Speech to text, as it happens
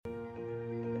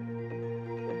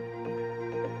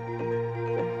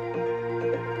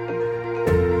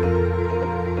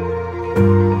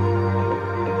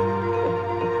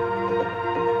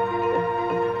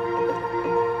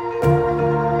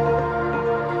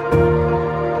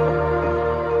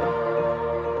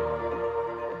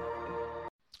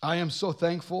am so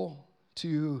thankful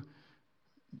to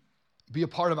be a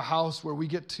part of a house where we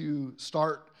get to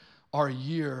start our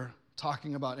year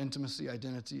talking about intimacy,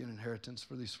 identity, and inheritance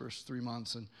for these first 3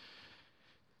 months. And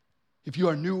if you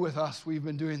are new with us, we've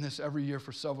been doing this every year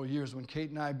for several years. When Kate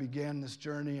and I began this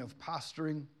journey of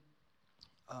pastoring,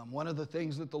 one of the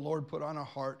things that the Lord put on our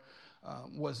heart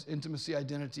was intimacy,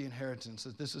 identity, inheritance,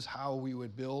 that this is how we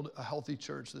would build a healthy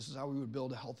church. This is how we would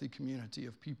build a healthy community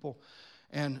of people.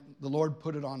 And the Lord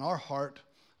put it on our heart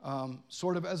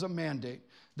sort of as a mandate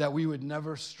that we would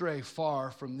never stray far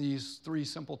from these 3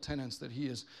 simple tenets that he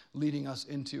is leading us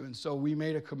into. And so we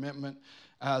made a commitment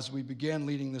as we began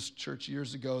leading this church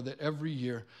years ago that every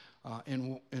year,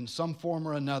 in some form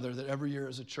or another, that every year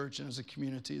as a church and as a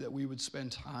community, that we would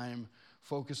spend time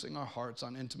focusing our hearts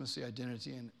on intimacy,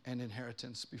 identity, and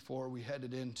inheritance before we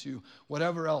headed into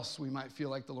whatever else we might feel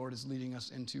like the Lord is leading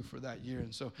us into for that year.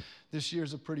 And so this year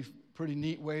is a pretty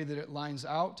neat way that it lines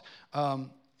out.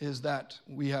 Is that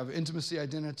we have intimacy,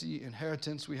 identity,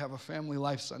 inheritance, we have a family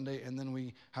life Sunday, and then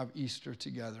we have Easter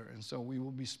together. And so we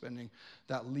will be spending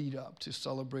that lead up to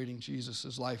celebrating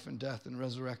Jesus' life and death and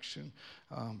resurrection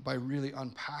by really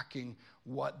unpacking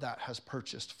what that has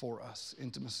purchased for us,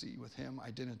 intimacy with him,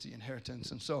 identity, inheritance.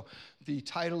 And so the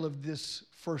title of this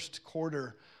first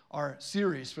quarter, our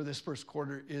series for this first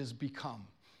quarter, is Become.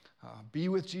 Be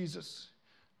with Jesus,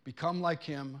 become like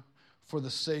him for the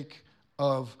sake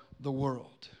of the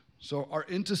world. So our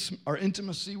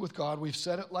intimacy with God, we've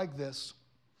said it like this.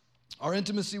 Our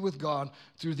intimacy with God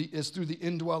is through the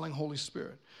indwelling Holy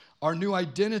Spirit. Our new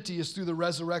identity is through the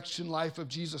resurrection life of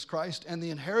Jesus Christ. And the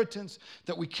inheritance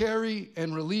that we carry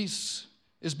and release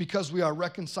is because we are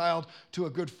reconciled to a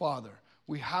good Father.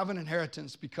 We have an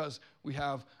inheritance because we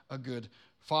have a good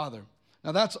Father.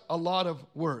 Now that's a lot of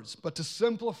words, but to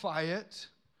simplify it,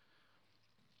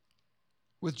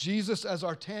 with Jesus as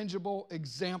our tangible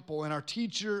example and our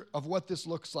teacher of what this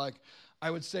looks like, I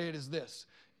would say it is this.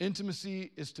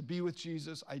 Intimacy is to be with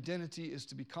Jesus, identity is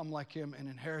to become like him, and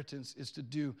inheritance is to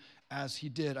do as he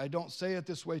did. I don't say it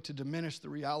this way to diminish the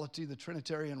reality, the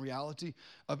Trinitarian reality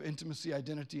of intimacy,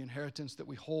 identity, inheritance that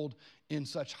we hold in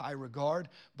such high regard.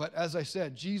 But as I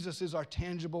said, Jesus is our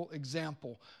tangible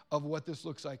example of what this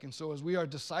looks like. And so as we are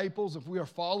disciples, if we are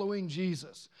following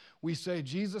Jesus, we say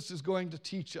Jesus is going to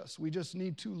teach us. We just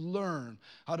need to learn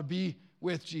how to be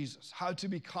with Jesus, how to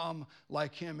become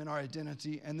like him in our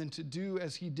identity, and then to do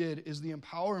as he did is the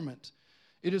empowerment.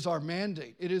 It is our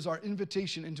mandate. It is our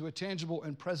invitation into a tangible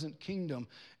and present kingdom,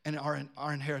 and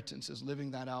our inheritance is living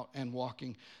that out and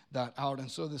walking that out. And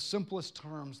so the simplest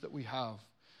terms that we have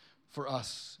for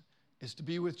us is to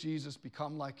be with Jesus,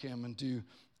 become like him, and do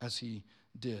as he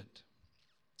did.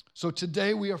 So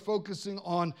today we are focusing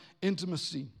on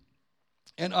intimacy.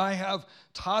 And I have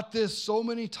taught this so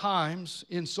many times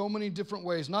in so many different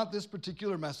ways. Not this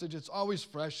particular message. It's always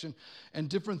fresh, and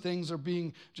different things are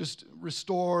being just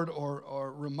restored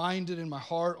or reminded in my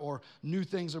heart, or new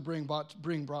things are being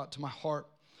brought to my heart.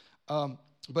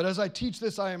 But as I teach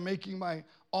this, I am making my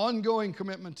ongoing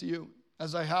commitment to you,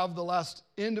 as I have the last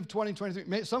end of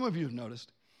 2023. Some of you have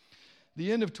noticed.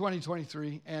 The end of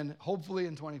 2023, and hopefully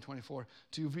in 2024,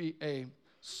 to be a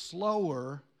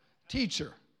slower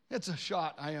teacher. It's a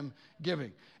shot I am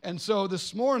giving. And so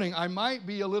this morning, I might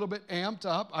be a little bit amped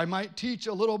up. I might teach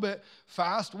a little bit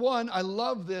fast. One, I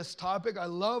love this topic. I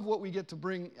love what we get to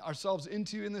bring ourselves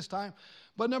into in this time.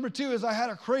 But number 2 is I had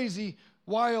a crazy,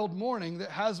 wild morning that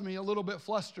has me a little bit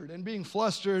flustered. And being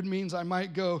flustered means I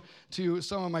might go to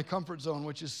some of my comfort zone,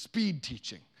 which is speed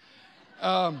teaching.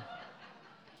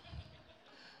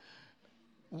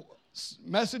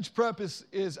 Message prep is,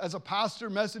 as a pastor,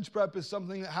 message prep is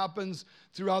something that happens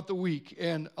throughout the week.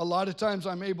 And a lot of times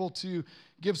I'm able to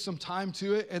give some time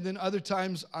to it. And then other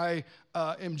times I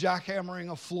am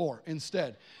jackhammering a floor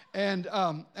instead. And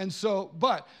so,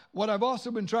 but what I've also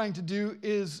been trying to do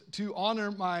is to honor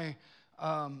my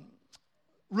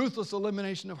ruthless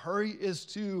elimination of hurry, is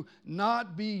to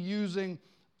not be using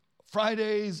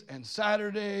Fridays and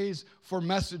Saturdays for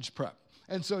message prep.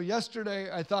 And so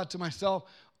yesterday I thought to myself,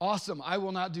 awesome, I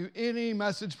will not do any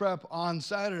message prep on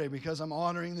Saturday because I'm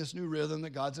honoring this new rhythm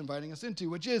that God's inviting us into,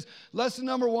 which is lesson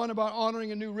number 1 about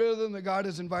honoring a new rhythm that God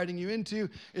is inviting you into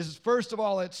is, first of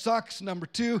all, it sucks. Number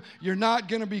 2, you're not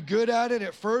going to be good at it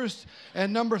at first.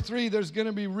 And number 3, there's going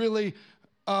to be really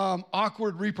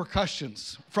awkward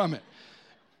repercussions from it.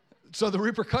 so the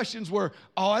repercussions were,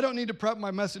 I don't need to prep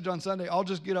my message on Sunday. I'll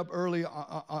just get up early.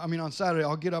 On Saturday,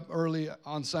 I'll get up early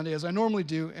on Sunday as I normally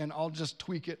do, and I'll just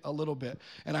tweak it a little bit.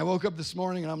 And I woke up this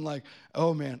morning, and I'm like,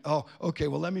 oh, man. Oh, okay,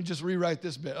 well, let me just rewrite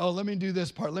this bit. Oh, let me do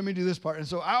this part. Let me do this part. And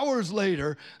so hours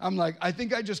later, I'm like, I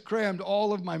think I just crammed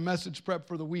all of my message prep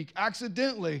for the week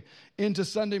accidentally into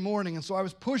Sunday morning. And so I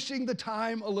was pushing the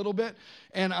time a little bit,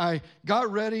 and I got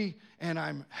ready, and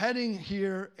I'm heading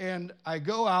here, and I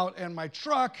go out, and my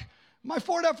truck, my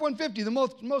Ford F-150, the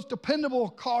most dependable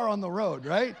car on the road,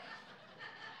 right?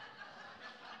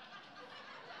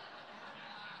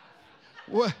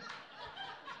 What?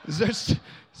 Is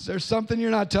there something you're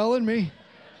not telling me?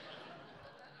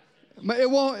 It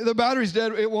won't. The battery's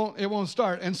dead. It won't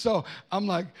start. And so I'm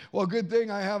like, well, good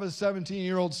thing I have a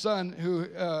 17-year-old son who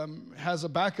has a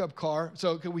backup car.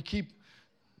 So can we keep?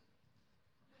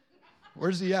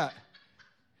 Where's he at?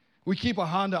 We keep a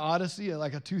Honda Odyssey,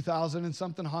 like a 2000 and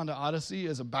something Honda Odyssey,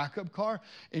 as a backup car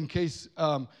in case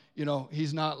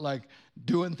he's not like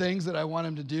doing things that I want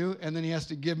him to do, and then he has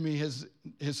to give me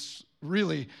his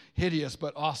really hideous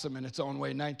but awesome in its own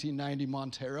way 1990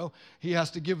 Montero. He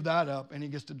has to give that up, and he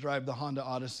gets to drive the Honda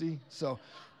Odyssey. So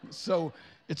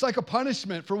it's like a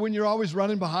punishment for when you're always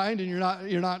running behind and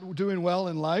you're not doing well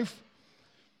in life.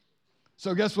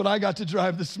 So guess what I got to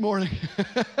drive this morning?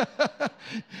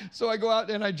 So I go out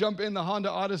and I jump in the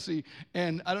Honda Odyssey,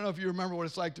 and I don't know if you remember what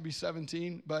it's like to be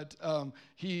 17, but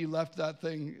he left that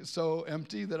thing so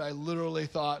empty that I literally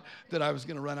thought that I was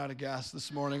going to run out of gas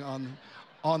this morning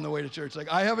on the way to church. Like,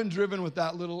 I haven't driven with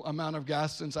that little amount of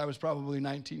gas since I was probably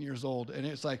 19 years old, and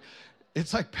it's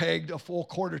like pegged a full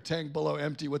quarter tank below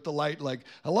empty with the light like,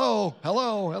 hello,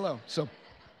 hello, hello. So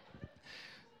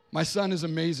my son is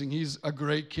amazing. He's a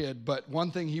great kid. But one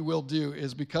thing he will do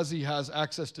is, because he has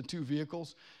access to two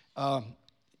vehicles,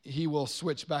 he will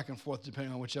switch back and forth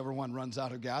depending on whichever one runs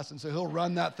out of gas. And so he'll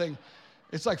run that thing.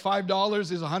 It's like $5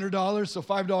 is $100. So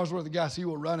 $5 worth of gas, he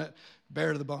will run it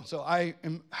bare to the bone. So I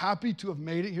am happy to have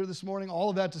made it here this morning. All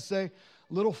of that to say,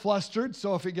 a little flustered.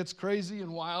 So if it gets crazy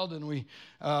and wild and we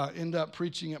end up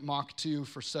preaching at Mach 2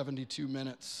 for 72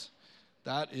 minutes,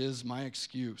 that is my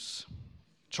excuse.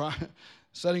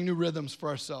 Setting new rhythms for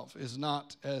ourselves is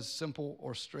not as simple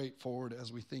or straightforward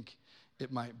as we think it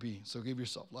might be. So give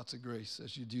yourself lots of grace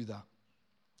as you do that.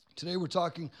 Today we're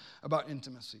talking about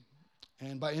intimacy.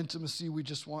 And by intimacy, we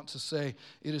just want to say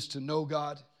it is to know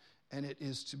God, and it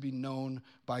is to be known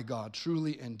by God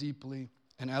truly and deeply,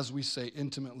 and as we say,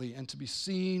 intimately, and to be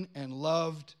seen and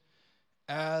loved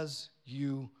as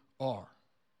you are,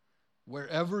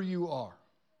 wherever you are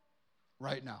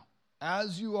right now,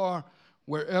 as you are,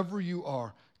 wherever you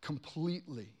are,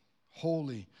 completely,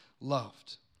 wholly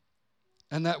loved.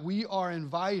 And that we are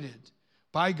invited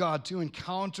by God to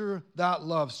encounter that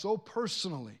love so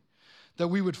personally that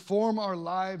we would form our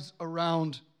lives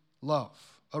around love,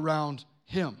 around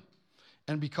Him,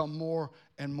 and become more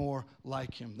and more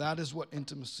like Him. That is what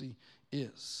intimacy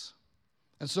is.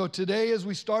 And so today, as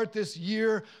we start this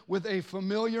year with a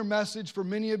familiar message for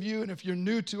many of you, and if you're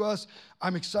new to us,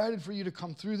 I'm excited for you to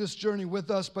come through this journey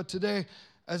with us. But today,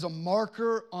 as a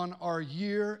marker on our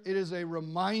year, it is a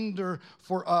reminder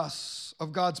for us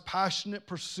of God's passionate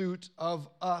pursuit of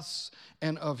us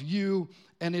and of you.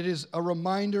 And it is a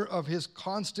reminder of His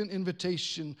constant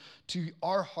invitation to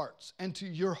our hearts and to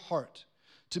your heart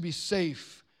to be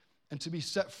safe and to be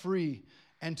set free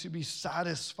and to be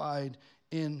satisfied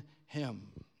in Him.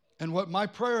 And what my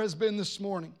prayer has been this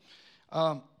morning,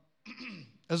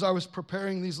 as I was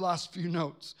preparing these last few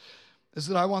notes, is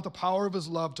that I want the power of His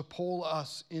love to pull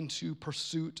us into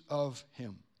pursuit of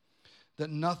Him.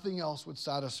 That nothing else would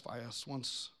satisfy us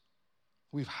once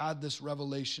we've had this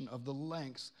revelation of the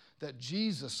lengths that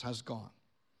Jesus has gone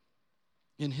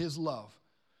in His love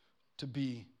to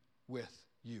be with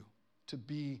you, to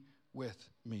be with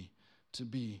me, to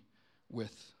be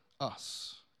with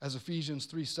us. As Ephesians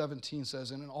 3:17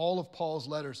 says, and in all of Paul's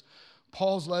letters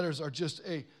are just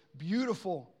a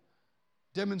beautiful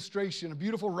demonstration, a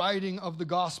beautiful writing of the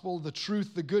gospel, the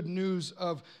truth, the good news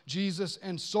of Jesus.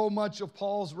 And so much of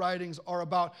Paul's writings are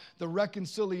about the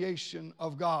reconciliation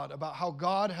of God, about how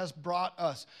God has brought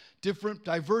us different,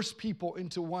 diverse people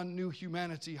into one new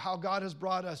humanity, how God has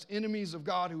brought us enemies of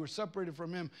God who were separated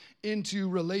from Him into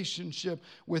relationship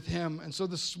with Him. And so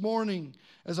this morning,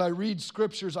 as I read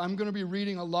scriptures, I'm going to be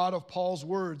reading a lot of Paul's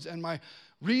words. And my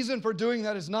reason for doing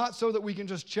that is not so that we can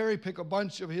just cherry pick a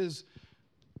bunch of his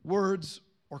words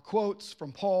or quotes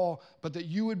from Paul, but that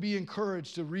you would be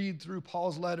encouraged to read through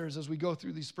Paul's letters as we go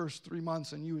through these first 3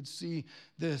 months, and you would see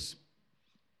this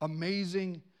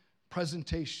amazing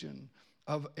presentation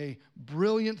of a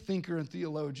brilliant thinker and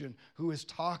theologian who is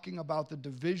talking about the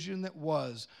division that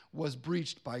was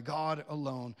breached by God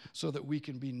alone so that we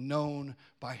can be known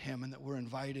by him and that we're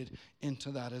invited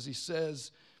into that. As he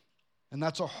says, and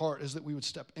that's our heart, is that we would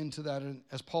step into that. And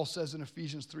as Paul says in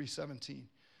Ephesians 3:17,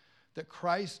 that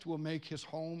Christ will make his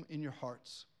home in your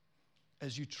hearts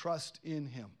as you trust in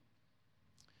him.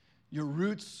 Your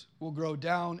roots will grow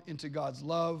down into God's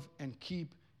love and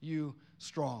keep you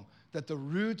strong. That the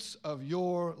roots of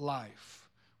your life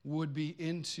would be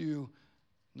into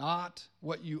not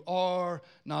what you are,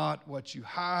 not what you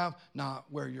have, not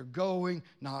where you're going,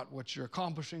 not what you're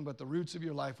accomplishing, but the roots of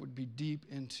your life would be deep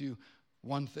into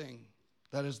one thing.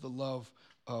 That is the love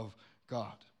of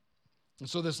God. And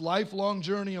so this lifelong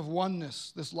journey of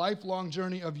oneness, this lifelong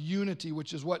journey of unity,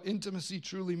 which is what intimacy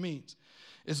truly means,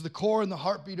 is the core and the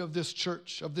heartbeat of this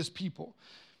church, of this people.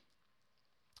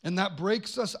 And that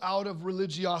breaks us out of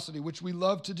religiosity, which we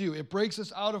love to do. It breaks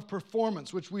us out of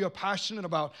performance, which we are passionate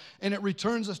about. And it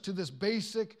returns us to this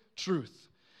basic truth.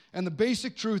 And the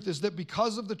basic truth is that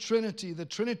because of the Trinity, the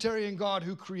Trinitarian God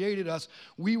who created us,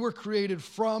 we were created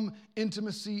from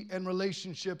intimacy and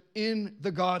relationship in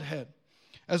the Godhead.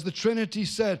 As the Trinity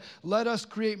said, let us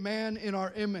create man in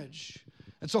our image.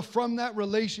 And so from that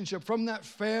relationship, from that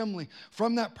family,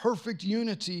 from that perfect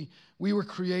unity, we were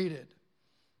created.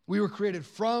 We were created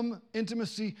from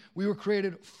intimacy. We were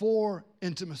created for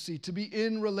intimacy, to be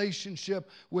in relationship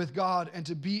with God and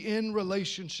to be in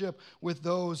relationship with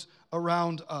those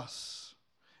around us.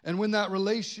 And when that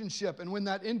relationship and when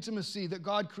that intimacy that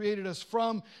God created us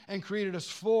from and created us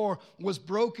for was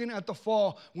broken at the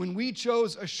fall, when we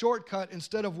chose a shortcut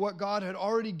instead of what God had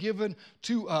already given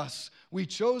to us, we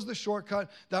chose the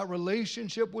shortcut, that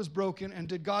relationship was broken, and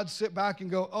did God sit back and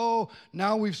go, oh,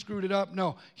 now we've screwed it up?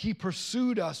 No, he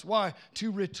pursued us. Why?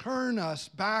 To return us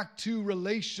back to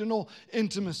relational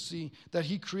intimacy that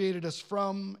he created us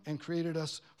from and created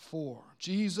us for.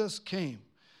 Jesus came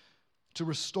to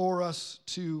restore us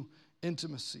to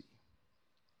intimacy.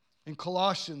 In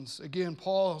Colossians, again,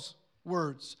 Paul's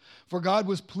words, for God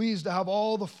was pleased to have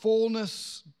all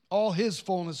his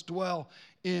fullness dwell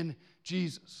in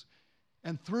Jesus.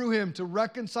 And through him to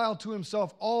reconcile to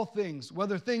himself all things,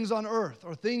 whether things on earth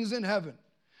or things in heaven,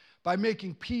 by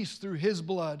making peace through his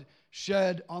blood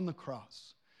shed on the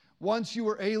cross. Once you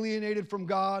were alienated from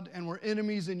God and were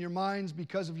enemies in your minds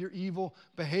because of your evil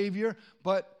behavior,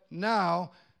 but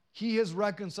now he has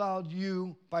reconciled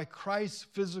you by Christ's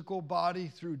physical body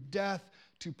through death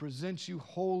to present you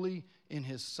holy in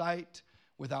his sight,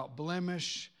 without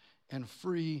blemish and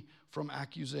free from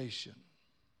accusation.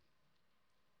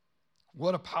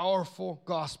 What a powerful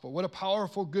gospel. What a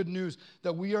powerful good news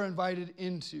that we are invited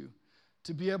into,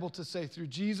 to be able to say through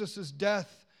Jesus'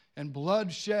 death and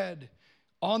blood shed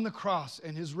on the cross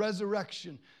and his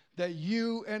resurrection, that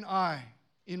you and I,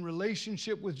 in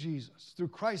relationship with Jesus, through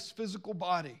Christ's physical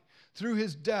body, through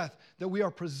his death, that we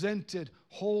are presented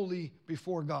holy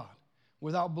before God,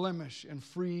 without blemish and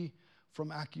free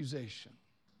from accusation.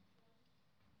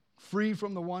 Free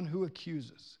from the one who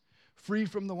accuses. Free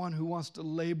from the one who wants to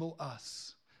label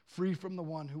us. Free from the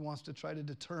one who wants to try to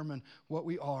determine what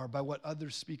we are by what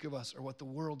others speak of us, or what the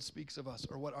world speaks of us,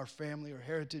 or what our family or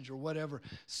heritage or whatever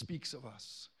speaks of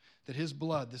us. That his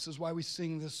blood, this is why we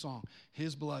sing this song,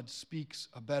 his blood speaks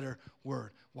a better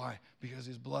word. Why? Because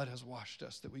his blood has washed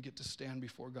us, that we get to stand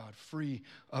before God free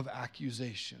of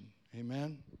accusation.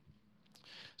 Amen?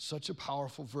 Such a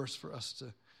powerful verse for us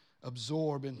to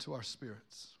absorb into our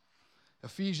spirits.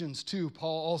 Ephesians 2,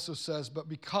 Paul also says, but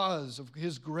because of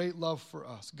his great love for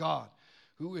us, God,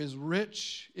 who is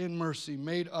rich in mercy,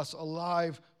 made us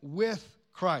alive with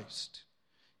Christ,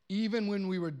 even when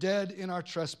we were dead in our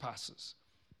trespasses.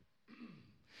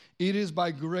 It is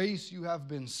by grace you have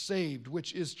been saved,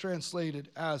 which is translated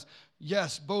as,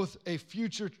 yes, both a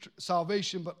future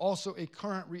salvation, but also a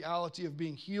current reality of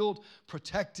being healed,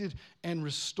 protected, and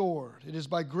restored. It is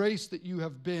by grace that you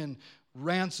have been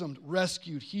ransomed,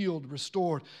 rescued, healed,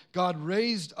 restored. God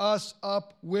raised us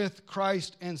up with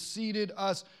Christ and seated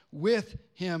us with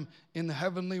him in the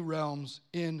heavenly realms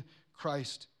in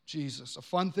Christ Jesus. A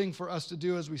fun thing for us to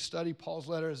do as we study Paul's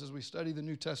letters, as we study the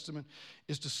New Testament,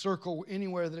 is to circle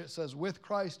anywhere that it says with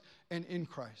Christ and in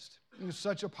Christ. It's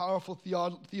such a powerful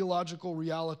theological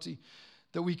reality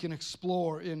that we can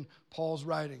explore in Paul's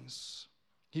writings.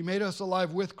 He made us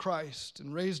alive with Christ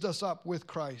and raised us up with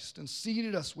Christ and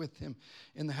seated us with him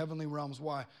in the heavenly realms.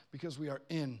 Why? Because we are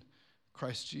in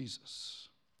Christ Jesus.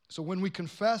 So when we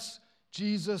confess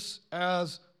Jesus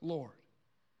as Lord,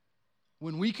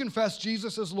 when we confess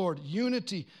Jesus as Lord,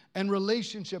 unity and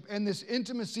relationship and this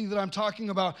intimacy that I'm talking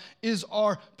about is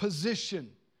our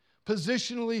position.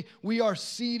 Positionally, we are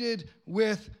seated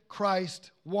with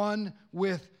Christ, one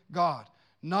with God.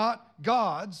 Not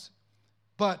God's,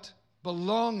 but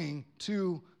belonging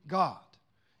to God.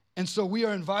 And so we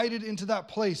are invited into that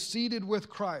place, seated with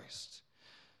Christ.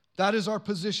 That is our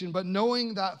position. But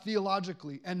knowing that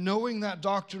theologically and knowing that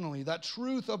doctrinally, that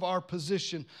truth of our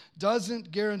position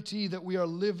doesn't guarantee that we are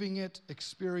living it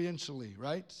experientially,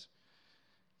 right?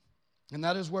 And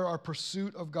that is where our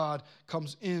pursuit of God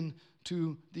comes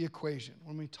into the equation.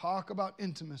 When we talk about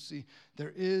intimacy,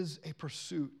 there is a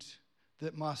pursuit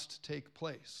that must take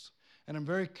place. And I'm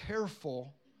very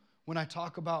careful when I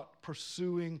talk about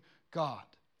pursuing God.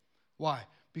 Why?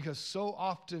 Because so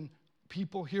often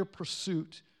people hear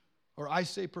pursuit, or I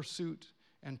say pursuit,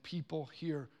 and people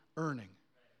hear earning.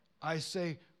 I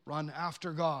say run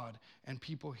after God, and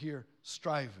people hear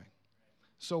striving.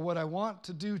 So what I want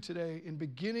to do today in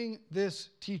beginning this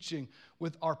teaching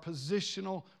with our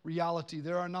positional reality,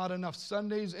 there are not enough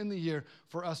Sundays in the year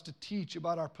for us to teach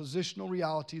about our positional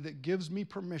reality that gives me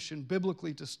permission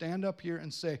biblically to stand up here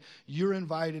and say, you're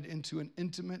invited into an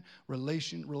intimate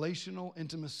relational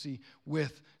intimacy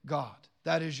with God.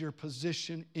 That is your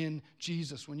position in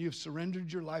Jesus. When you've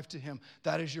surrendered your life to Him,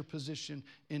 that is your position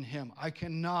in Him. I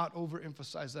cannot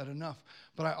overemphasize that enough.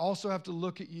 But I also have to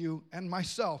look at you and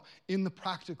myself in the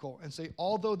practical and say,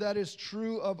 although that is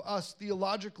true of us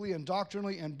theologically and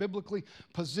doctrinally and biblically,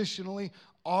 positionally,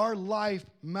 our life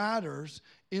matters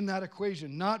in that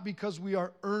equation. Not because we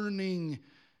are earning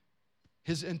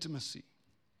His intimacy,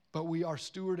 but we are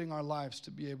stewarding our lives to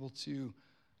be able to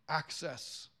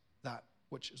access that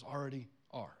which is already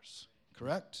ours.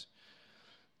 Correct?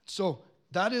 So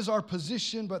that is our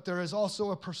position, but there is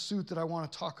also a pursuit that I want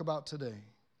to talk about today.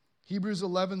 Hebrews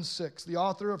 11:6, the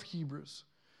author of Hebrews.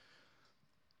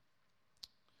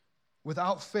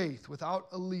 Without faith, without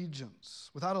allegiance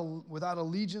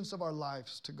of our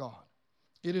lives to God,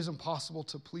 it is impossible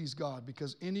to please God,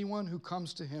 because anyone who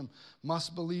comes to Him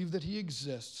must believe that He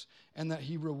exists and that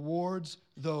He rewards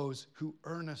those who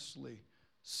earnestly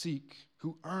seek,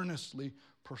 who earnestly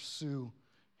pursue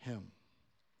Him.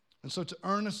 And so to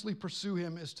earnestly pursue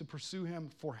Him is to pursue Him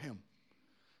for Him.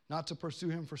 Not to pursue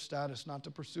Him for status, not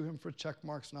to pursue Him for check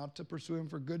marks, not to pursue Him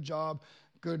for good job,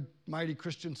 good, mighty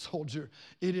Christian soldier.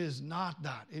 It is not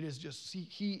that. It is just,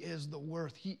 He is the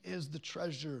worth. He is the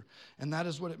treasure. And that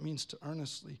is what it means to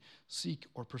earnestly seek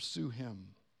or pursue Him.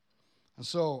 And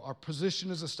so our position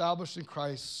is established in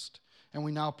Christ, and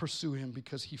we now pursue Him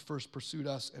because He first pursued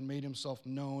us and made Himself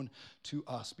known to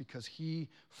us, because He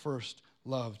first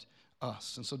loved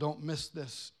us. And so don't miss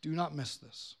this. Do not miss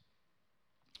this.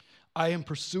 I am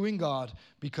pursuing God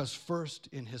because first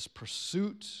in His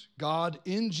pursuit, God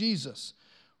in Jesus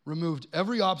removed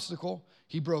every obstacle.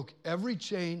 He broke every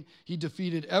chain. He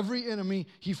defeated every enemy.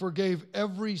 He forgave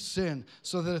every sin,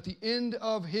 so that at the end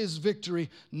of His victory,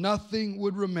 nothing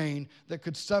would remain that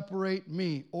could separate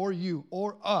me or you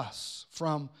or us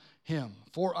from Him.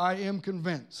 For I am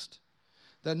convinced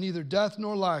that neither death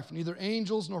nor life, neither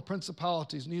angels nor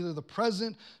principalities, neither the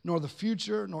present nor the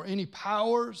future, nor any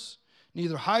powers,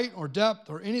 neither height or depth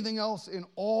or anything else in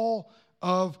all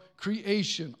of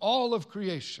creation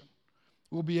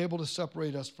will be able to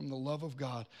separate us from the love of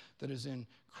God that is in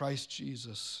Christ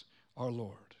Jesus our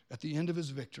Lord. At the end of His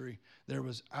victory, there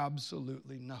was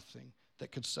absolutely nothing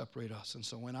that could separate us. And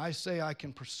so when I say I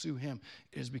can pursue Him,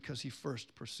 it is because He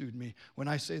first pursued me. When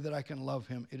I say that I can love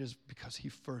Him, it is because He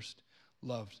first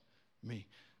loved me.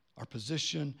 Our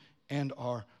position and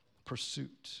our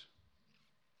pursuit.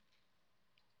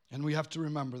 And we have to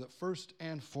remember that first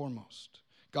and foremost,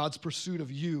 God's pursuit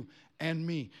of you and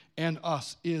me and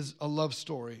us is a love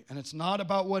story. And it's not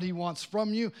about what He wants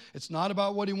from you. It's not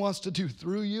about what He wants to do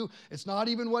through you. It's not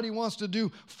even what He wants to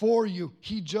do for you.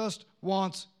 He just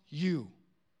wants you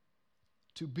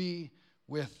to be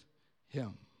with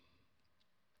Him.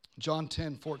 John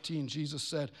 10:14, Jesus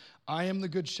said, I am the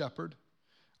good shepherd.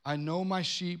 I know my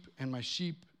sheep, and my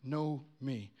sheep know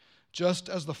me, just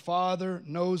as the Father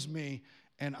knows me,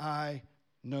 and I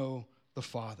know the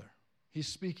Father. He's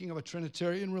speaking of a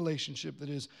Trinitarian relationship that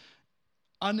is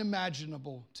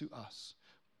unimaginable to us,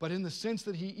 but in the sense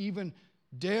that He even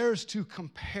dares to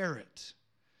compare it.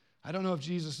 I don't know if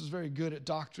Jesus is very good at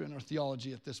doctrine or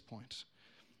theology at this point.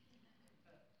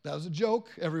 That was a joke,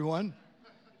 everyone.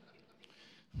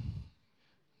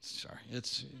 Sorry,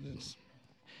 it's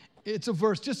It's a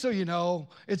verse, just so you know,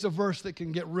 it's a verse that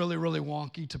can get really, really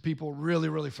wonky to people really,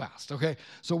 really fast, okay?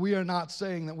 So we are not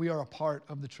saying that we are a part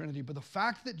of the Trinity, but the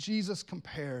fact that Jesus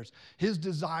compares his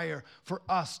desire for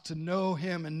us to know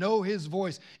him and know his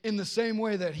voice in the same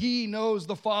way that he knows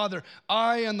the Father.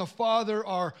 I and the Father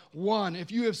are one.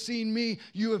 If you have seen me,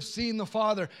 you have seen the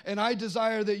Father. And I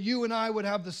desire that you and I would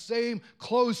have the same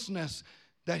closeness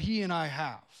that he and I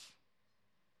have.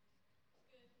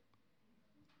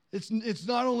 It's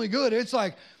not only good, it's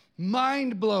like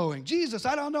mind-blowing. Jesus,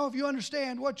 I don't know if you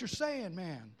understand what you're saying,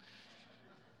 man.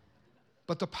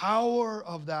 But the power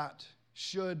of that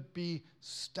should be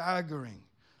staggering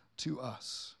to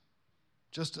us.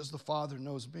 Just as the Father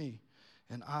knows me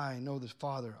and I know the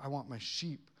Father, I want my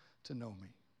sheep to know me.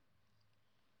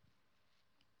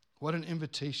 What an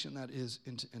invitation that is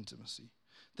into intimacy.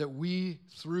 That we,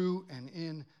 through and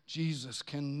in Jesus,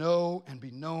 can know and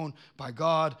be known by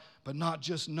God, but not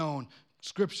just known.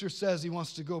 Scripture says he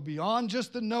wants to go beyond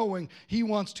just the knowing. He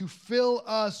wants to fill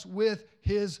us with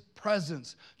his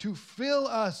presence, to fill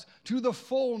us to the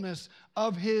fullness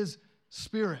of his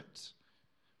Spirit.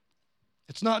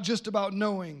 It's not just about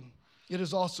knowing. It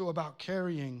is also about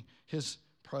carrying his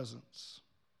presence.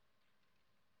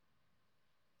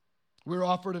 We're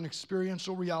offered an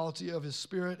experiential reality of his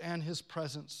Spirit and his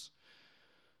presence.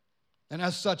 And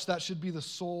as such, that should be the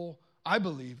sole, I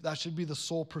believe, that should be the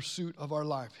sole pursuit of our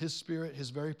life. His Spirit,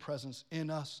 his very presence in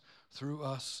us, through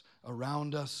us,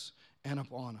 around us, and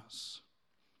upon us.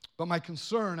 But my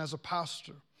concern as a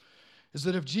pastor is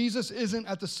that if Jesus isn't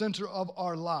at the center of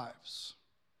our lives,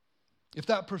 if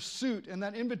that pursuit and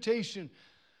that invitation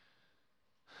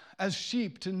as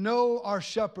sheep to know our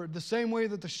shepherd the same way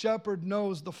that the shepherd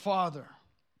knows the Father,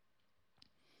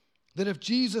 that if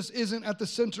Jesus isn't at the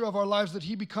center of our lives, that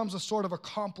he becomes a sort of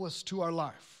accomplice to our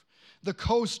life, the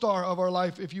co-star of our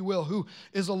life, if you will, who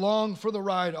is along for the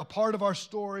ride, a part of our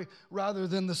story rather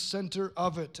than the center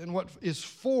of it. And what is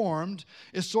formed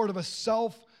is sort of a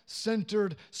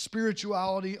self-centered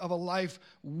spirituality of a life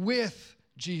with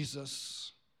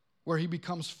Jesus, where he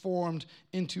becomes formed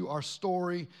into our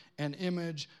story and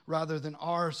image rather than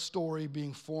our story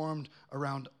being formed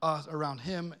around us, around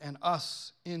him and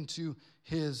us into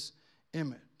his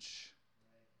image.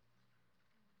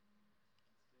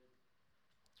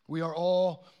 We are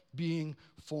all being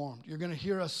formed. You're going to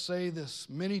hear us say this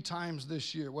many times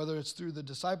this year, whether it's through the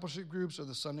discipleship groups or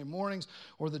the Sunday mornings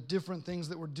or the different things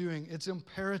that we're doing. It's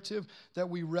imperative that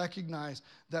we recognize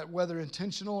that whether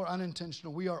intentional or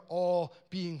unintentional, we are all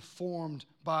being formed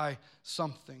by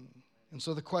something. And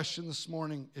so the question this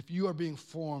morning, if you are being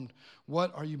formed,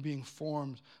 what are you being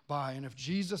formed by? And if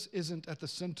Jesus isn't at the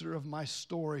center of my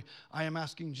story, I am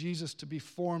asking Jesus to be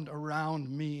formed around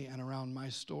me and around my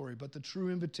story. But the true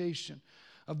invitation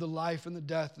of the life and the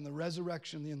death and the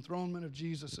resurrection, the enthronement of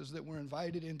Jesus, is that we're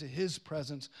invited into his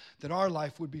presence, that our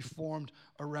life would be formed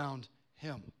around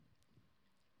him.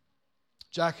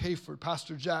 Jack Hayford,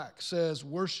 Pastor Jack, says,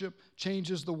 worship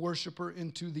changes the worshiper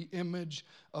into the image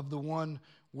of the one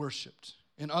worshipped.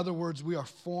 In other words, we are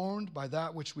formed by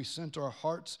that which we center our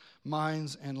hearts,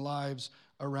 minds, and lives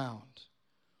around.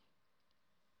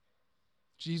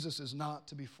 Jesus is not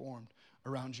to be formed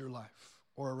around your life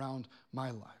or around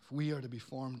my life. We are to be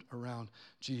formed around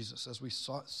Jesus as we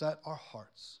set our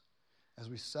hearts. As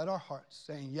we set our hearts,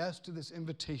 saying yes to this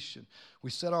invitation, we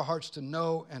set our hearts to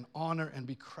know and honor and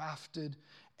be crafted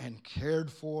and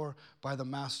cared for by the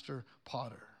master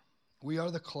potter. We are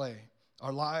the clay,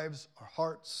 our lives, our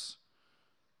hearts,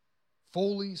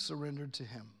 fully surrendered to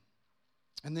him.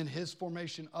 And then his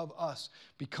formation of us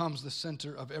becomes the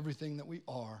center of everything that we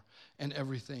are and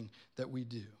everything that we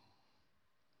do.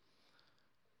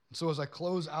 And so as I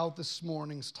close out this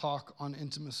morning's talk on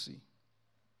intimacy,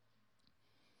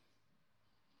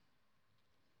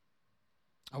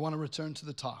 I want to return to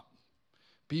the top.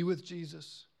 Be with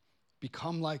Jesus,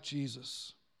 become like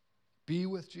Jesus. Be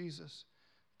with Jesus,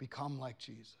 become like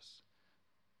Jesus.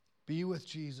 Be with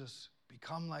Jesus,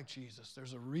 become like Jesus.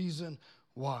 There's a reason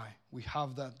why we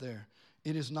have that there.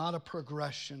 It is not a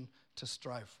progression to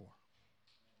strive for.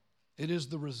 It is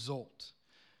the result.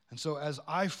 And so as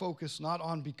I focus not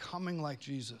on becoming like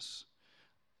Jesus,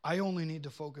 I only need to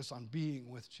focus on being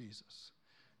with Jesus.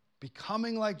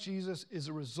 Becoming like Jesus is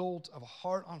a result of a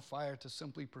heart on fire to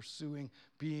simply pursuing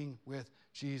being with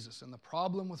Jesus. And the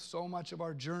problem with so much of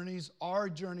our journeys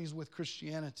with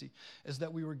Christianity, is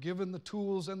that we were given the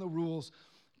tools and the rules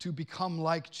to become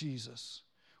like Jesus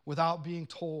without being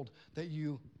told that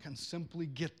you can simply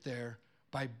get there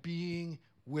by being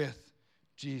with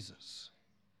Jesus.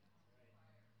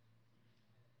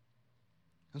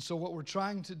 And so what we're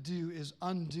trying to do is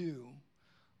undo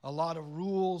a lot of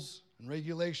rules and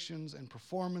regulations and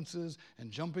performances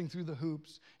and jumping through the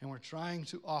hoops, and we're trying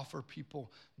to offer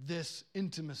people this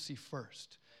intimacy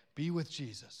first. Be with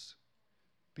Jesus.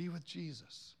 Be with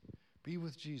Jesus. Be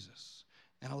with Jesus.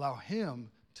 And allow him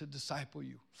to disciple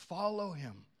you. Follow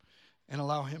him and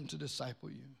allow him to disciple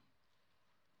you.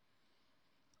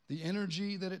 The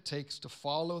energy that it takes to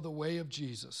follow the way of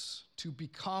Jesus, to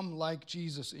become like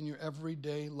Jesus in your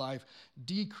everyday life,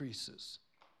 decreases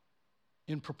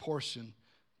in proportion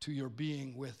to your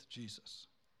being with Jesus.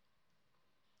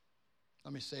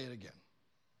 Let me say it again.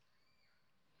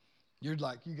 You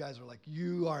guys are like,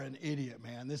 you are an idiot,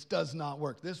 man. This does not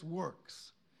work. This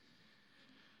works.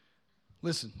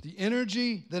 Listen, the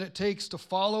energy that it takes to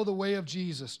follow the way of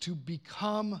Jesus, to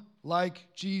become like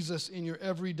Jesus in your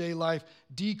everyday life,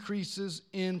 decreases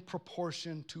in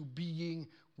proportion to being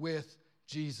with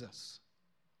Jesus.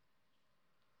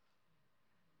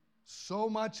 So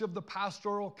much of the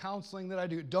pastoral counseling that I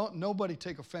do, nobody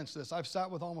take offense to this. I've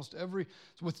sat with a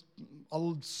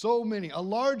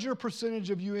larger percentage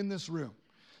of you in this room.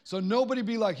 So nobody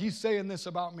be like, he's saying this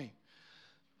about me.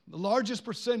 The largest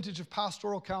percentage of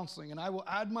pastoral counseling, and I will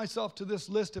add myself to this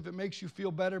list if it makes you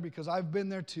feel better because I've been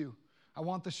there too. I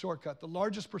want the shortcut. The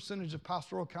largest percentage of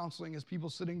pastoral counseling is people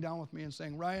sitting down with me and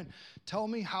saying, Ryan, tell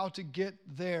me how to get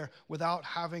there without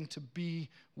having to be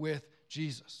with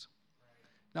Jesus.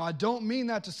 Now, I don't mean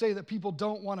that to say that people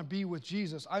don't want to be with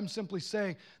Jesus. I'm simply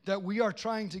saying that we are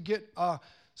trying to get a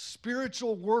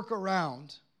spiritual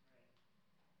workaround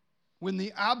when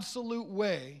the absolute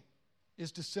way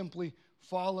is to simply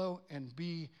follow and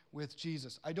be with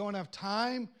Jesus. I don't have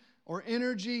time or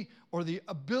energy or the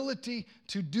ability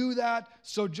to do that,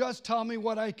 so just tell me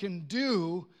what I can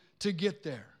do to get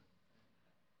there.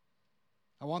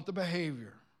 I want the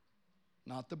behavior,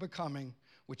 not the becoming,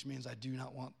 which means I do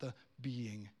not want the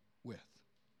being with.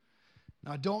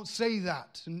 Now, don't say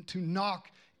that to knock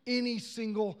any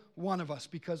single one of us,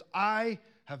 because I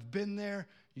have been there,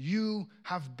 you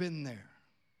have been there,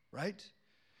 right?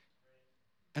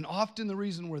 And often the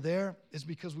reason we're there is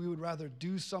because we would rather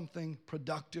do something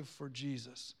productive for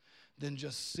Jesus than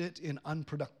just sit in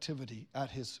unproductivity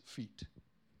at his feet.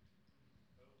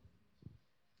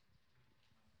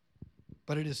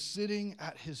 But it is sitting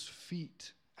at his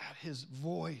feet, at his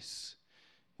voice,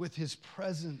 with his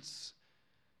presence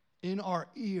in our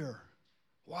ear,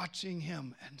 watching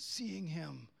him and seeing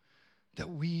him, that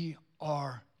we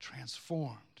are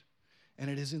transformed. And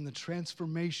it is in the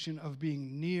transformation of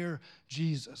being near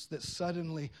Jesus that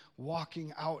suddenly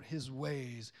walking out his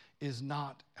ways is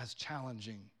not as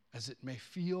challenging as it may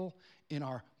feel in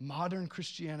our modern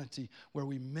Christianity, where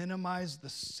we minimize the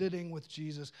sitting with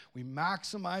Jesus, we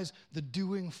maximize the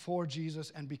doing for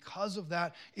Jesus, and because of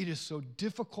that, it is so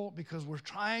difficult because we're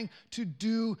trying to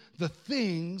do the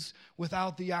things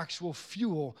without the actual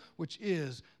fuel, which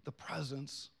is the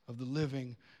presence of the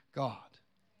living God.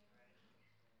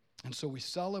 And so we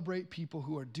celebrate people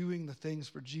who are doing the things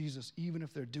for Jesus, even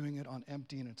if they're doing it on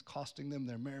empty and it's costing them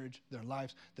their marriage, their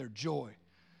lives, their joy,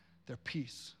 their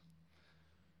peace.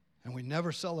 And we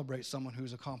never celebrate someone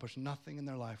who's accomplished nothing in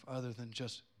their life other than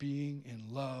just being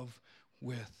in love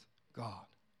with God.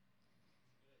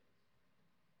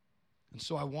 And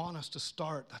so I want us to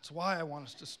start, that's why I want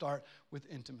us to start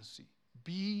with intimacy.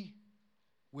 Be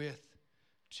with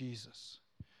Jesus,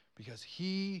 because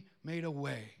he made a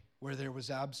way where there was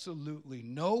absolutely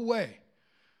no way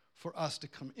for us to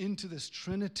come into this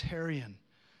Trinitarian,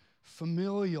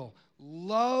 familial,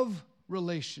 love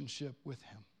relationship with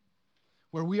him,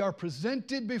 where we are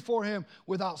presented before him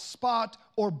without spot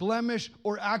or blemish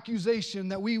or accusation,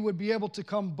 that we would be able to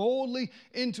come boldly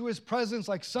into his presence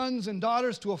like sons and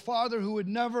daughters to a Father who would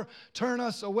never turn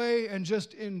us away, and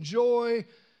just enjoy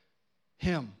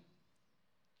him.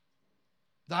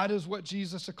 That is what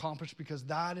Jesus accomplished, because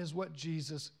that is what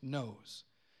Jesus knows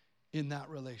in that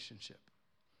relationship.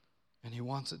 And he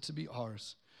wants it to be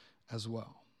ours as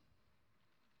well.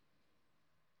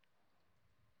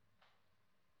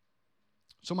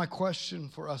 So my question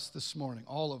for us this morning,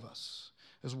 all of us,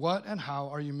 is what and how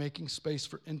are you making space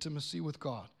for intimacy with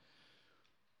God?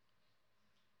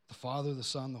 The Father, the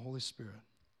Son, the Holy Spirit.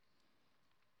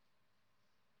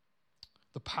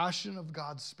 The passion of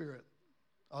God's Spirit,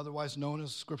 otherwise known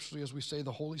as scripturally, as we say,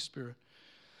 the Holy Spirit,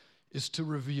 is to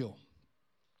reveal.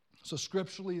 So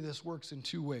scripturally, this works in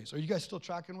two ways. Are you guys still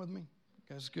tracking with me?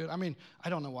 You guys good? I mean, I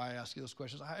don't know why I ask you those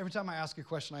questions. Every time I ask a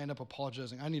question, I end up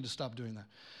apologizing. I need to stop doing that.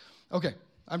 Okay,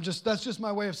 that's just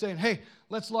my way of saying, hey,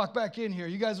 let's lock back in here.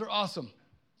 You guys are awesome.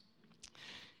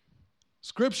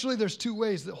 Scripturally, there's two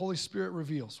ways that Holy Spirit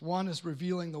reveals. One is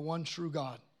revealing the one true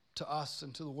God to us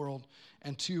and to the world,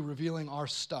 and two, revealing our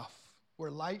stuff, where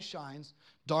light shines,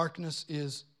 darkness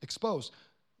is exposed.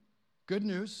 Good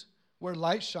news, where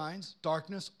light shines,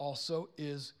 darkness also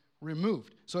is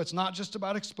removed. So it's not just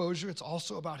about exposure, it's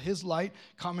also about his light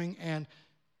coming and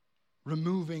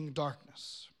removing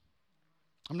darkness.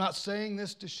 I'm not saying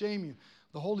this to shame you.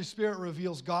 The Holy Spirit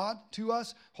reveals God to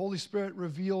us. Holy Spirit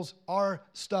reveals our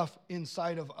stuff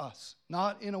inside of us,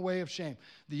 not in a way of shame.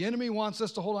 The enemy wants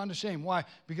us to hold on to shame. Why?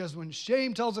 Because when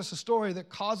shame tells us a story that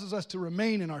causes us to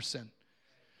remain in our sin,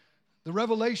 the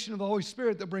revelation of the Holy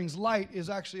Spirit that brings light is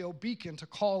actually a beacon to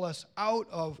call us out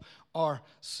of our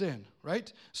sin,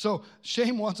 right? So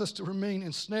shame wants us to remain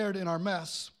ensnared in our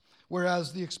mess,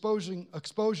 whereas the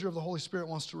exposure of the Holy Spirit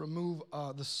wants to remove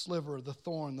the sliver, the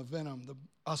thorn, the venom,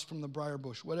 us from the briar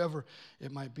bush, whatever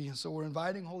it might be. And so we're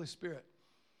inviting Holy Spirit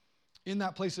in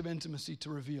that place of intimacy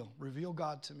to reveal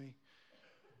God to me,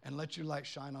 and let your light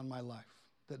shine on my life.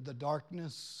 That the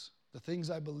darkness, the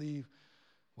things I believe,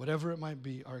 whatever it might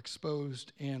be, are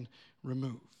exposed and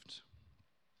removed.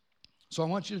 So I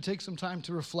want you to take some time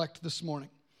to reflect this morning.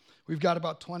 We've got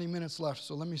about 20 minutes left,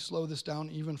 so let me slow this down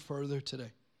even further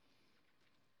today.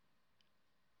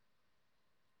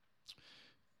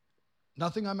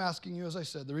 Nothing I'm asking you, as I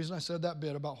said, the reason I said that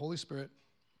bit about Holy Spirit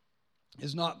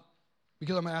is not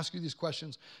because I'm going to ask you these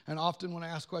questions. And often when I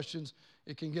ask questions,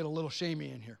 it can get a little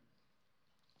shamey in here.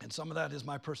 And some of that is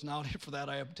my personality. For that,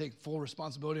 I have to take full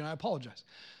responsibility, and I apologize.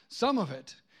 Some of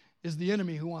it is the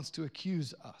enemy who wants to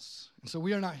accuse us. And so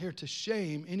we are not here to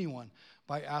shame anyone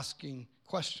by asking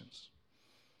questions.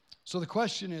 So the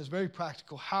question is very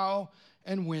practical. How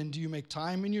and when do you make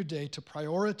time in your day to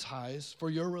prioritize for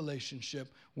your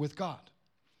relationship with God?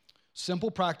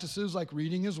 Simple practices like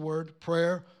reading his word,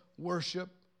 prayer, worship,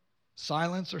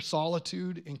 silence or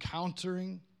solitude,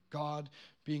 encountering God,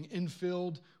 being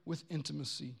infilled with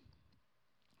intimacy.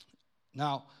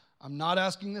 Now, I'm not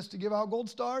asking this to give out gold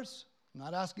stars. I'm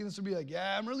not asking this to be like,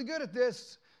 yeah, I'm really good at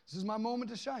this. This is my moment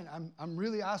to shine. I'm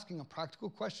really asking a practical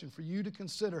question for you to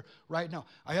consider right now.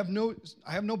 I have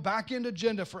no back-end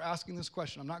agenda for asking this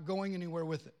question. I'm not going anywhere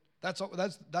with it.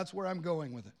 That's where I'm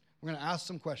going with it. We're going to ask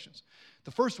some questions.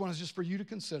 The first one is just for you to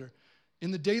consider,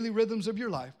 in the daily rhythms of your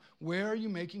life, where are you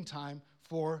making time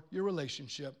for your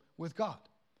relationship with God?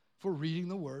 For reading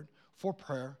the word, for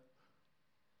prayer,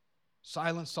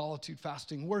 silence, solitude,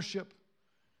 fasting, worship,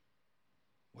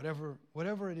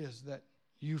 whatever it is that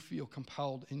you feel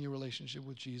compelled in your relationship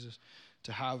with Jesus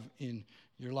to have in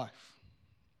your life.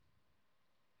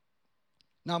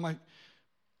 Now, my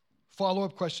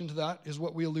follow-up question to that is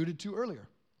what we alluded to earlier.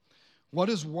 What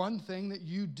is one thing that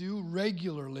you do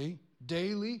regularly,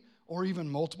 daily, or even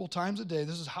multiple times a day?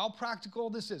 This is how practical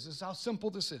this is. This is how simple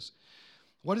this is.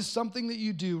 What is something that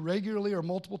you do regularly or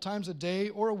multiple times a day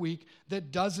or a week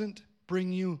that doesn't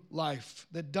bring you life,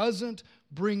 that doesn't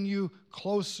bring you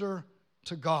closer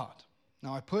to God?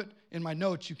 Now, I put in my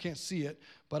notes, you can't see it,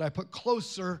 but I put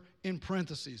closer in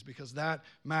parentheses because that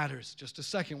matters. Just a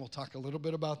second, we'll talk a little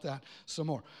bit about that some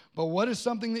more. But what is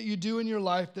something that you do in your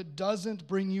life that doesn't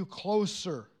bring you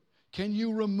closer? Can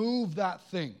you remove that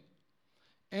thing?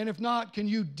 And if not, can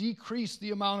you decrease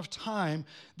the amount of time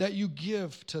that you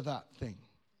give to that thing?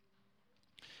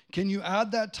 Can you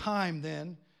add that time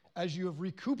then, as you have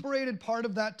recuperated part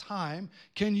of that time,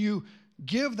 can you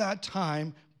give that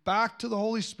time back to the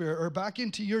Holy Spirit or back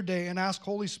into your day and ask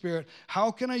Holy Spirit, how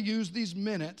can I use these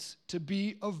minutes to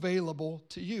be available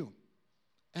to you?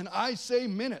 And I say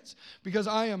minutes because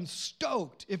I am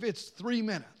stoked if it's 3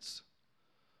 minutes.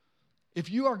 If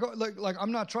you are, like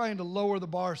I'm not trying to lower the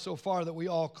bar so far that we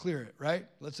all clear it, right?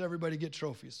 Let's everybody get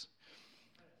trophies.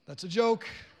 That's a joke.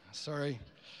 Sorry.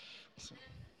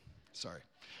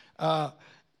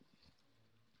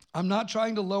 I'm not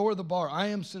trying to lower the bar. I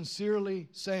am sincerely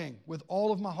saying, with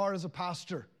all of my heart as a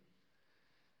pastor,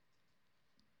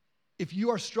 if you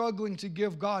are struggling to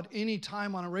give God any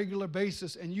time on a regular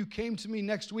basis, and you came to me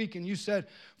next week and you said,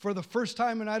 for the first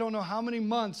time in I don't know how many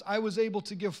months, I was able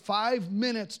to give 5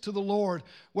 minutes to the Lord,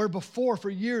 where before, for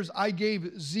years, I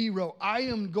gave 0. I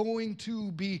am going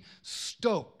to be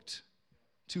stoked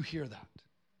to hear that.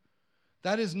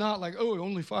 That is not like, oh,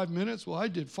 only 5 minutes? Well, I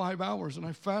did 5 hours and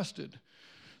I fasted.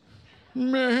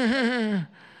 Meh.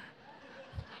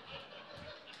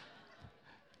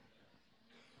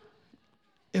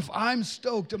 If I'm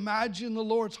stoked, imagine the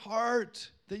Lord's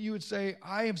heart that you would say,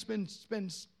 I have been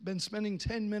spending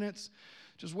 10 minutes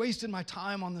just wasting my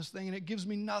time on this thing, and it gives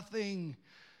me nothing,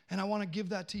 and I want to give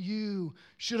that to you.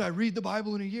 Should I read the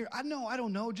Bible in a year? I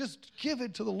don't know. Just give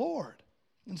it to the Lord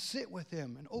and sit with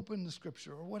him and open the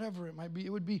scripture or whatever it might be. It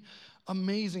would be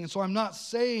amazing. And so I'm not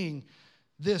saying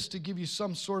this to give you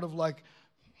some sort of like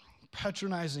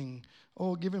patronizing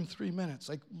Oh, give him 3 minutes.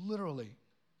 Like literally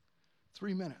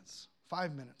 3 minutes,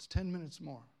 5 minutes, 10 minutes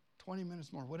more, 20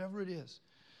 minutes more, whatever it is,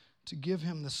 to give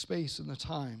him the space and the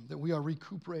time that we are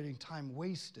recuperating time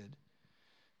wasted,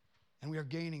 and we are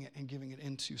gaining it and giving it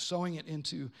into, sowing it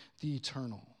into the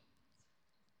eternal.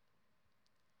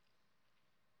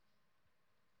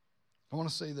 I want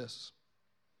to say this.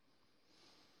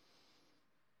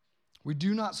 We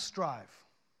do not strive.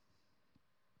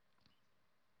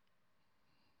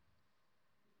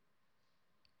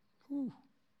 Whew.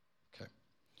 Okay.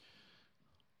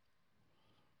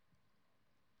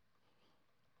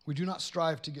 We do not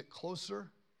strive to get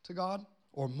closer to God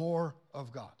or more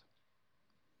of God.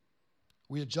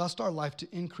 We adjust our life to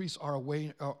increase our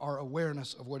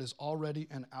awareness of what is already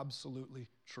and absolutely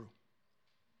true.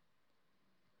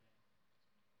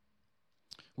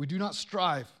 We do not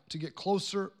strive to get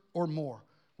closer or more.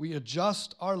 We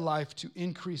adjust our life to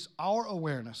increase our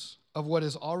awareness of what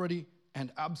is already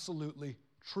and absolutely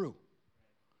true.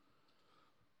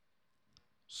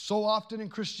 So often in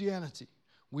Christianity,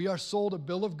 we are sold a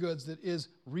bill of goods that is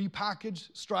repackaged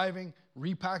striving,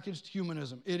 repackaged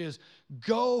humanism. It is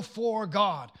go for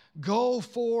God, go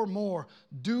for more,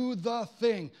 do the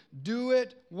thing, do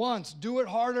it once, do it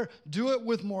harder, do it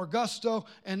with more gusto,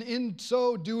 and in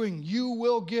so doing, you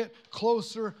will get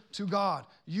closer to God.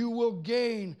 You will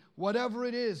gain whatever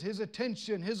it is, his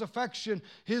attention, his affection,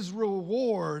 his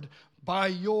reward by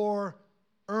your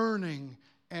earning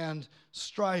and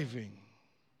striving.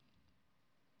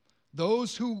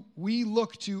 Those who we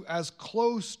look to as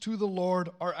close to the Lord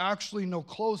are actually no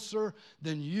closer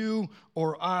than you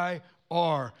or I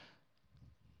are.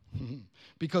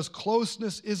 Because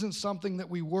closeness isn't something that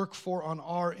we work for on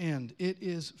our end. It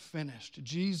is finished.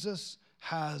 Jesus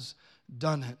has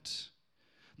done it.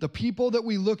 The people that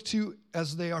we look to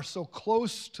as they are so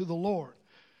close to the Lord,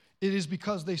 it is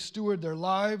because they steward their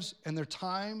lives and their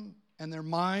time and their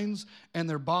minds and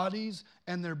their bodies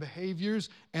and their behaviors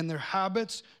and their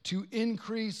habits to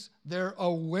increase their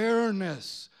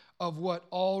awareness of what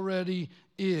already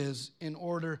is in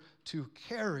order to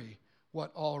carry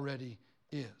what already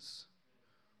is.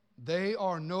 They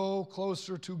are no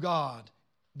closer to God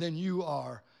than you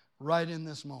are right in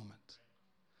this moment,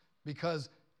 because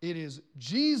it is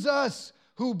Jesus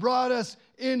who brought us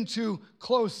into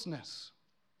closeness.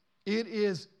 It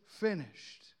is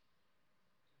finished.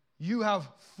 You have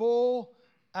full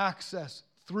access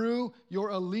through your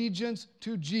allegiance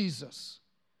to Jesus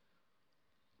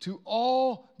to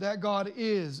all that God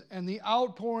is and the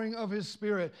outpouring of his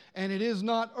Spirit. And it is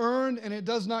not earned, and it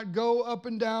does not go up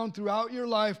and down throughout your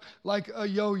life like a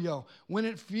yo-yo. When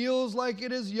it feels like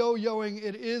it is yo-yoing,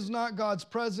 it is not God's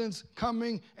presence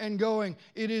coming and going.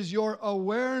 It is your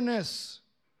awareness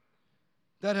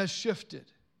that has shifted.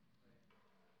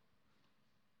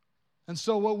 And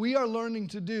so what we are learning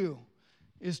to do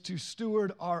is to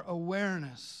steward our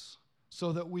awareness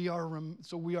so that we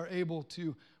are able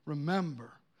to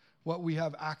remember what we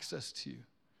have access to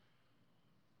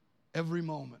every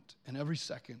moment and every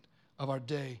second of our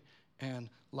day and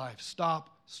life.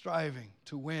 Stop striving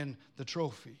to win the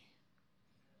trophy.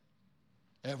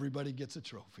 Everybody gets a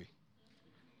trophy.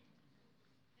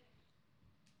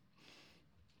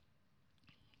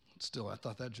 Still, I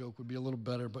thought that joke would be a little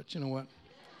better, but you know what?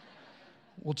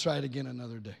 We'll try it again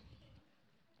another day.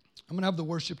 I'm going to have the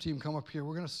worship team come up here.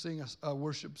 We're going to sing a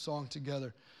worship song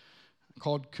together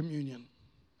called Communion.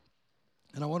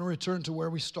 And I want to return to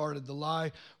where we started. The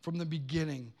lie from the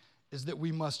beginning is that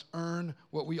we must earn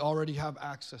what we already have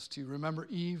access to. Remember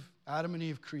Adam and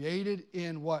Eve, created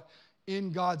in what?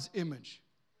 In God's image.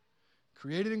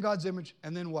 Created in God's image,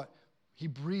 and then what? He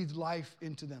breathed life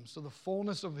into them. So the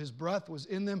fullness of his breath was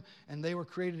in them, and they were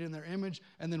created in their image.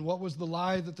 And then what was the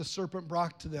lie that the serpent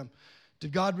brought to them?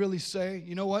 Did God really say,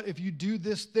 you know what, if you do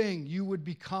this thing, you would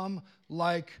become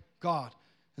like God?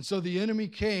 And so the enemy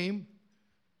came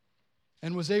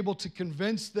and was able to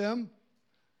convince them.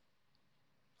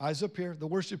 Eyes up here. The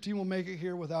worship team will make it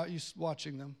here without you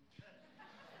watching them.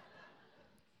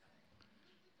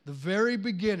 The very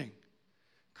beginning,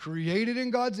 created in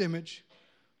God's image,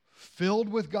 filled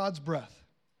with God's breath.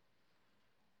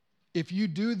 If you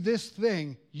do this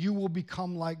thing, you will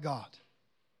become like God.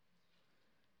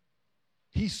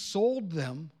 He sold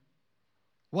them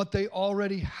what they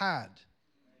already had.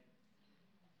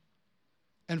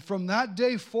 And from that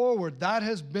day forward, that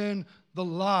has been the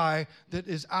lie that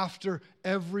is after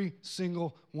every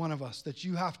single one of us, that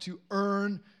you have to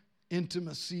earn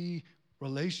intimacy,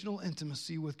 relational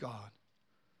intimacy with God.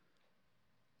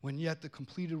 When yet the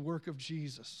completed work of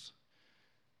Jesus,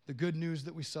 the good news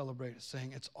that we celebrate, is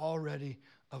saying it's already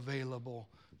available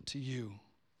to you.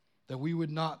 that we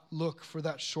would not look for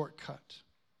that shortcut.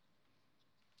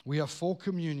 We have full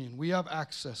communion. We have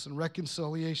access and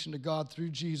reconciliation to God through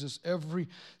Jesus, every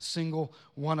single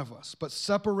one of us. But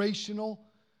separational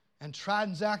and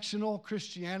transactional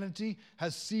Christianity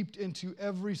has seeped into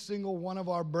every single one of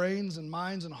our brains and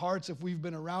minds and hearts, if we've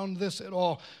been around this at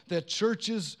all, that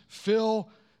churches fill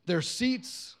their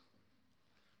seats.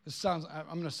 I'm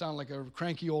going to sound like a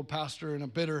cranky old pastor and a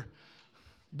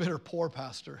bitter poor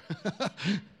pastor.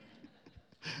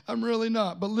 I'm really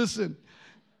not. But listen,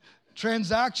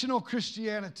 transactional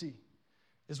Christianity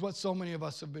is what so many of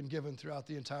us have been given throughout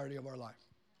the entirety of our life.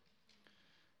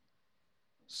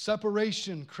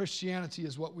 Separation Christianity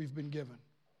is what we've been given.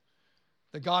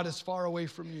 That God is far away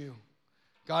from you.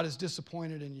 God is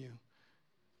disappointed in you.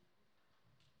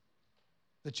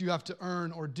 That you have to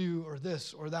earn or do or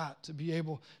this or that to be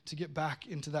able to get back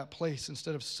into that place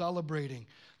instead of celebrating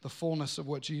the fullness of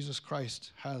what Jesus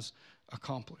Christ has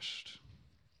accomplished.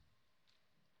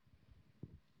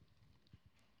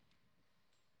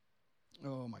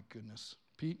 Oh my goodness.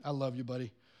 Pete, I love you,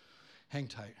 buddy. Hang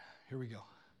tight. Here we go.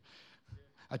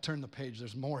 I turned the page.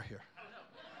 There's more here.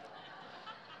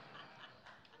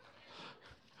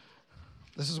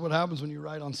 This is what happens when you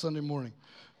write on Sunday morning.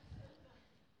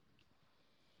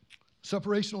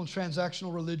 Separational and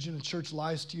transactional religion and church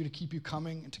lies to you to keep you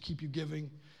coming and to keep you giving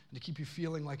and to keep you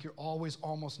feeling like you're always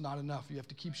almost not enough. You have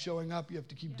to keep showing up. You have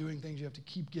to keep doing things. You have to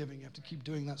keep giving. You have to keep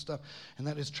doing that stuff. And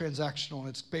that is transactional, and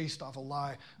it's based off a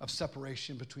lie of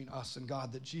separation between us and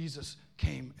God that Jesus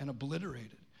came and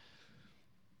obliterated.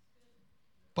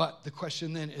 But the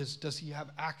question then is, does he have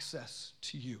access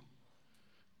to you?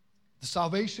 The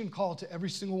salvation call to every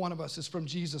single one of us is from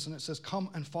Jesus, and it says, come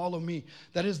and follow me.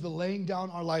 That is the laying down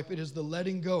our life. It is the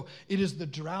letting go. It is the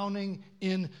drowning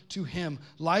into him.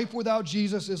 Life without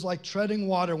Jesus is like treading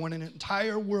water when an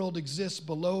entire world exists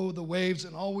below the waves,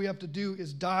 and all we have to do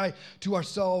is die to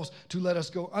ourselves to let us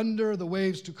go under the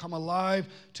waves, to come alive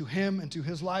to him and to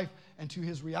his life and to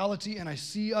his reality. And I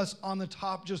see us on the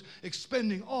top just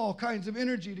expending all kinds of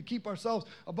energy to keep ourselves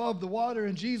above the water.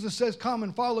 And Jesus says, come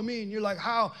and follow me. And you're like,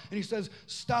 how? And he says,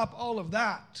 stop all of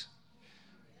that.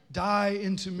 Die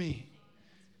into me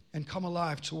and come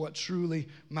alive to what truly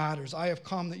matters. I have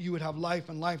come that you would have life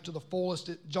and life to the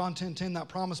fullest. John 10:10, that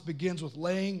promise begins with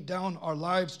laying down our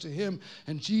lives to him.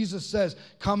 And Jesus says,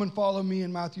 come and follow me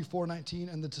in Matthew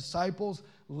 4:19. And the disciples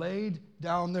laid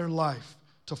down their life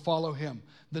to follow him.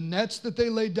 The nets that they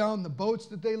laid down, the boats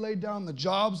that they laid down, the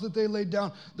jobs that they laid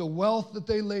down, the wealth that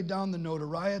they laid down, the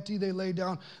notoriety they laid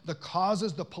down, the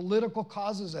causes, the political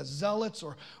causes as zealots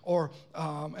or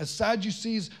as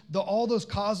Sadducees, all those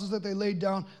causes that they laid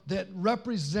down that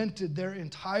represented their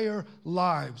entire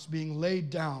lives being laid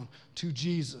down to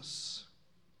Jesus.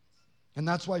 And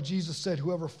that's why Jesus said,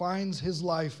 whoever finds his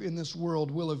life in this world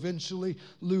will eventually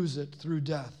lose it through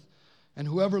death. And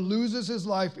whoever loses his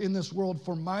life in this world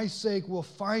for my sake will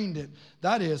find it.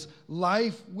 That is,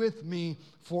 life with me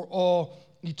for all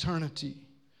eternity.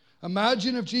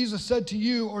 Imagine if Jesus said to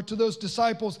you or to those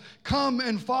disciples, come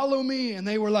and follow me. And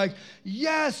they were like,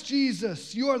 yes,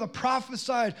 Jesus, you are the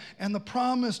prophesied and the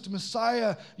promised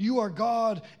Messiah. You are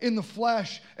God in the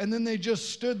flesh. And then they just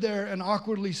stood there and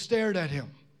awkwardly stared at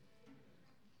him.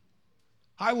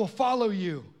 I will follow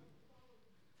you.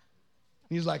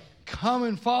 He's like, come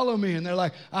and follow me. And they're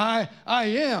like, I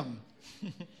am.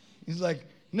 He's like,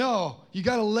 no, you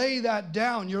got to lay that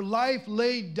down. Your life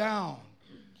laid down.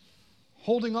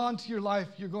 Holding on to your life,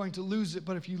 you're going to lose it.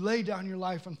 But if you lay down your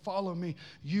life and follow me,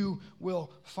 you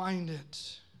will find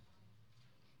it.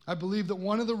 I believe that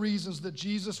one of the reasons that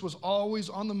Jesus was always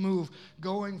on the move,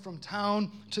 going from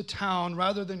town to town,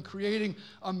 rather than creating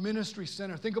a ministry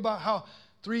center. Think about how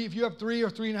if you have 3 or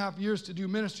 3.5 years to do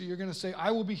ministry, you're going to say, I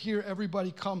will be here,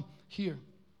 everybody come here.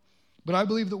 But I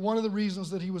believe that one of the reasons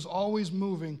that he was always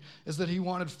moving is that he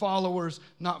wanted followers,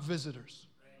 not visitors.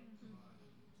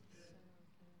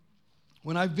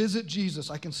 When I visit Jesus,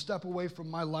 I can step away from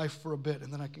my life for a bit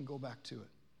and then I can go back to it.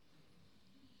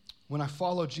 When I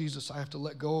follow Jesus, I have to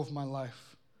let go of my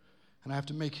life and I have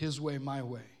to make his way my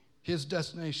way. His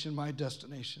destination, my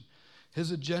destination. His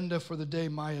agenda for the day,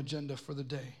 my agenda for the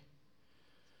day.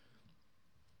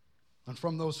 And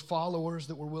from those followers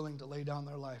that were willing to lay down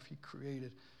their life, he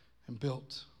created and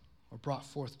built or brought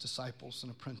forth disciples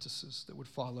and apprentices that would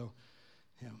follow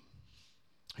him.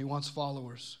 He wants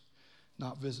followers,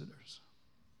 not visitors.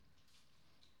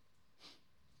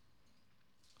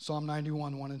 Psalm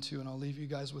 91, 1 and 2, and I'll leave you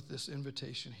guys with this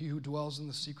invitation. He who dwells in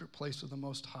the secret place of the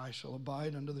Most High shall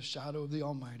abide under the shadow of the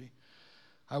Almighty.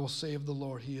 I will say of the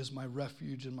Lord, he is my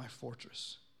refuge and my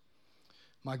fortress.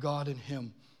 My God, in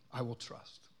him I will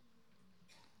trust.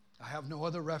 I have no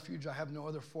other refuge. I have no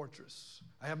other fortress.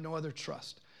 I have no other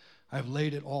trust. I have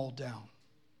laid it all down.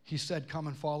 He said, come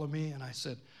and follow me. And I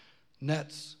said,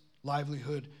 nets,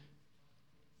 livelihood,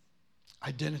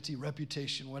 identity,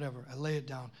 reputation, whatever. I lay it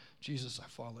down. Jesus, I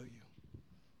follow you.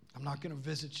 I'm not going to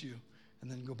visit you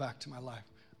and then go back to my life.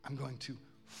 I'm going to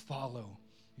follow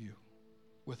you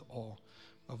with all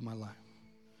of my life.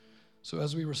 So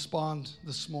as we respond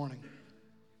this morning,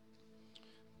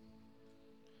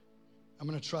 I'm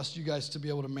going to trust you guys to be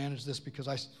able to manage this because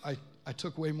I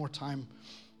took way more time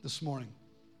this morning.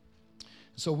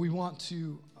 So we want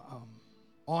to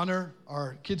honor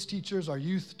our kids teachers, our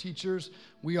youth teachers.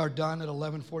 We are done at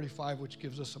 11:45, which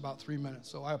gives us about 3 minutes.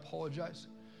 So I apologize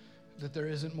that there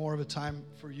isn't more of a time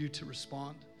for you to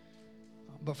respond.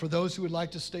 But for those who would like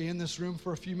to stay in this room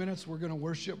for a few minutes, we're going to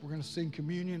worship, we're going to sing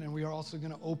communion, and we are also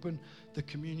going to open the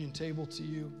communion table to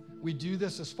you. We do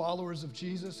this as followers of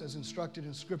Jesus, as instructed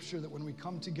in Scripture, that when we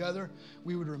come together,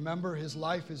 we would remember his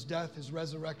life, his death, his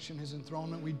resurrection, his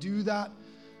enthronement. We do that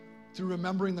through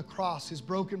remembering the cross, his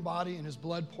broken body, and his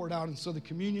blood poured out. And so the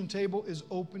communion table is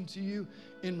open to you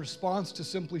in response to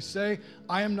simply say,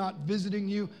 I am not visiting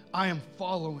you, I am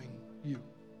following you.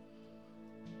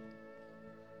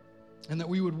 And that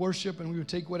we would worship and we would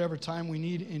take whatever time we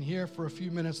need in here for a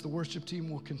few minutes. The worship team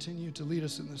will continue to lead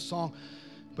us in this song.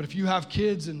 But if you have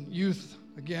kids and youth,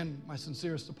 again, my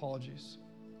sincerest apologies.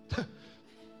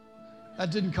 That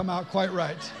didn't come out quite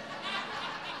right.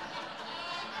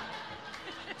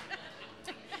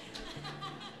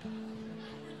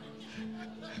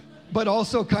 But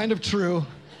also kind of true.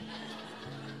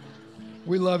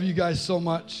 We love you guys so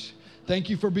much. Thank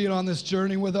you for being on this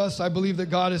journey with us. I believe that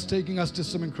God is taking us to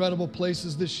some incredible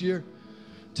places this year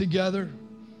together.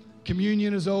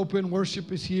 Communion is open,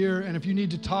 worship is here, and if you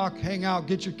need to talk, hang out,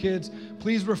 get your kids.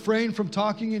 Please refrain from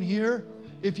talking in here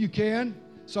if you can.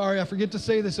 Sorry, I forget to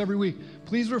say this every week.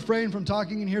 Please refrain from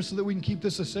talking in here so that we can keep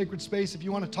this a sacred space. If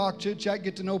you want to talk, chit chat,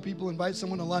 get to know people, invite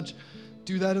someone to lunch,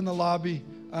 do that in the lobby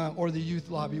or the youth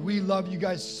lobby. We love you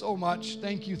guys so much.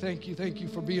 Thank you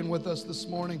for being with us this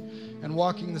morning and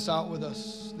walking this out with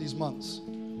us these months.